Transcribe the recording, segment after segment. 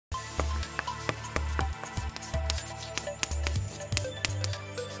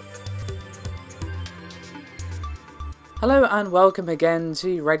Hello and welcome again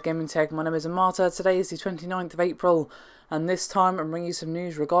to Red Gaming Tech. My name is Amata. Today is the 29th of April and this time I'm bringing you some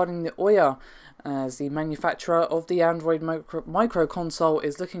news regarding the Ouya, as the manufacturer of the Android micro console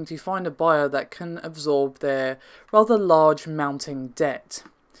is looking to find a buyer that can absorb their rather large mounting debt.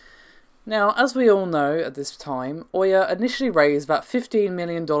 Now, as we all know at this time, Ouya initially raised about $15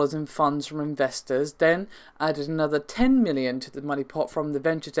 million in funds from investors, then added another $10 million to the money pot from the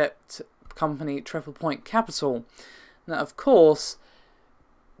venture debt company Triple Point Capital. That, of course,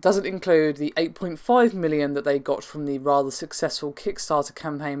 doesn't include the $8.5 million that they got from the rather successful Kickstarter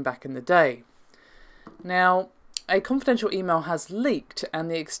campaign back in the day. Now, a confidential email has leaked, and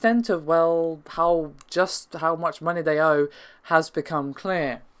the extent of, well, how much money they owe has become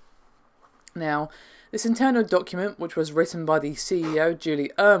clear. Now, this internal document, which was written by the CEO,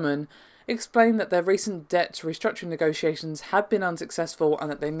 Julie Ehrman, explained that their recent debt restructuring negotiations had been unsuccessful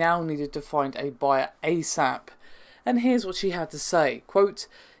and that they now needed to find a buyer ASAP. And here's what she had to say, quote,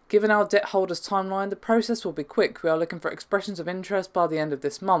 "Given our debt holders' timeline, the process will be quick. We are looking for expressions of interest by the end of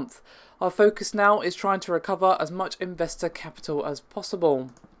this month. Our focus now is trying to recover as much investor capital as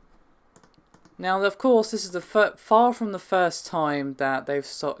possible." Now, of course, this is far from the first time that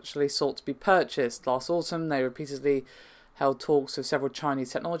they've actually sought to be purchased. Last autumn, they repeatedly held talks with several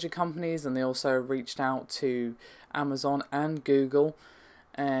Chinese technology companies, and they also reached out to Amazon and Google.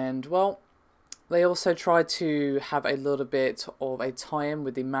 And, well, they also tried to have a little bit of a tie-in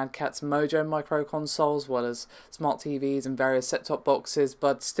with the Mad Catz Mojo micro consoles, as well as smart TVs and various set-top boxes,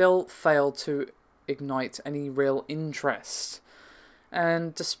 but still failed to ignite any real interest.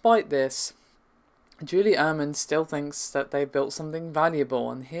 And despite this, Julie Ehrman still thinks that they built something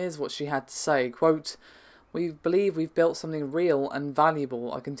valuable, and here's what she had to say, quote, "We believe we've built something real and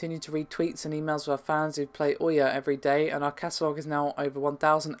valuable. I continue to read tweets and emails with our fans who play Ouya every day, and our catalogue is now over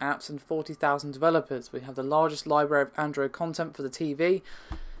 1,000 apps and 40,000 developers. We have the largest library of Android content for the TV,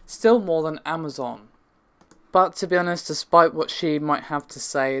 still more than Amazon." But to be honest, despite what she might have to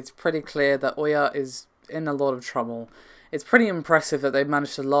say, it's pretty clear that Ouya is in a lot of trouble. It's pretty impressive that they've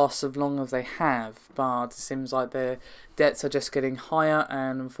managed to last as long as they have, but it seems like their debts are just getting higher,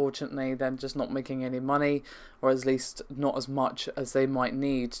 and unfortunately they're just not making any money, or at least not as much as they might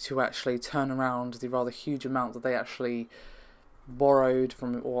need to actually turn around the rather huge amount that they actually borrowed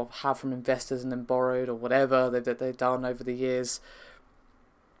from, or have from investors and then borrowed, or whatever they've done over the years.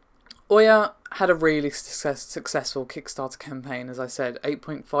 Ouya had a really successful Kickstarter campaign, as I said,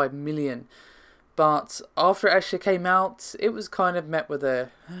 8.5 million. But after it actually came out, it was kind of met with a,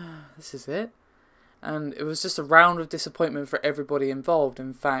 this is it? And it was just a round of disappointment for everybody involved.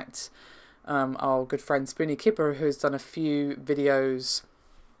 In fact, our good friend Spoony Kipper, who's done a few videos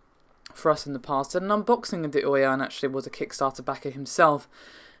for us in the past, did an unboxing of the Ouya and actually was a Kickstarter backer himself.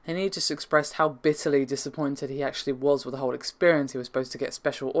 And he just expressed how bitterly disappointed he actually was with the whole experience. He was supposed to get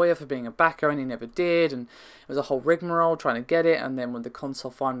special Ouya for being a backer, and he never did, and it was a whole rigmarole trying to get it, and then when the console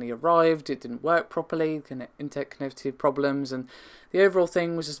finally arrived, it didn't work properly, interconnectivity problems, and the overall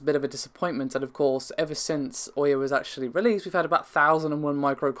thing was just a bit of a disappointment. And of course, ever since Ouya was actually released, we've had about 1,001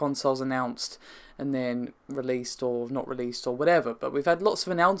 micro consoles announced, and then released or not released or whatever. But we've had lots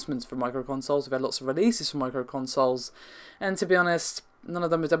of announcements for micro consoles, we've had lots of releases for micro consoles, and to be honest, none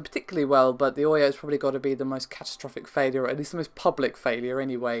of them have done particularly well, but the Ouya has probably got to be the most catastrophic failure, or at least the most public failure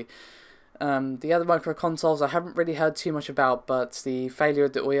anyway. The other micro consoles I haven't really heard too much about, but the failure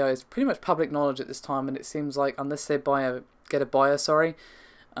of the Ouya is pretty much public knowledge at this time, and it seems like unless they get a buyer,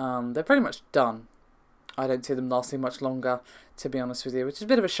 they're pretty much done. I don't see them lasting much longer, to be honest with you, which is a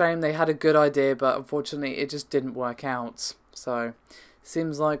bit of a shame. They had a good idea, but unfortunately it just didn't work out. So,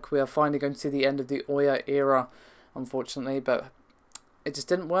 seems like we are finally going to see the end of the Ouya era, unfortunately, but it just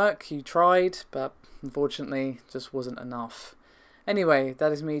didn't work. You tried, but unfortunately just wasn't enough. Anyway,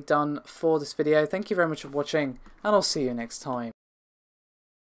 that is me done for this video. Thank you very much for watching, and I'll see you next time.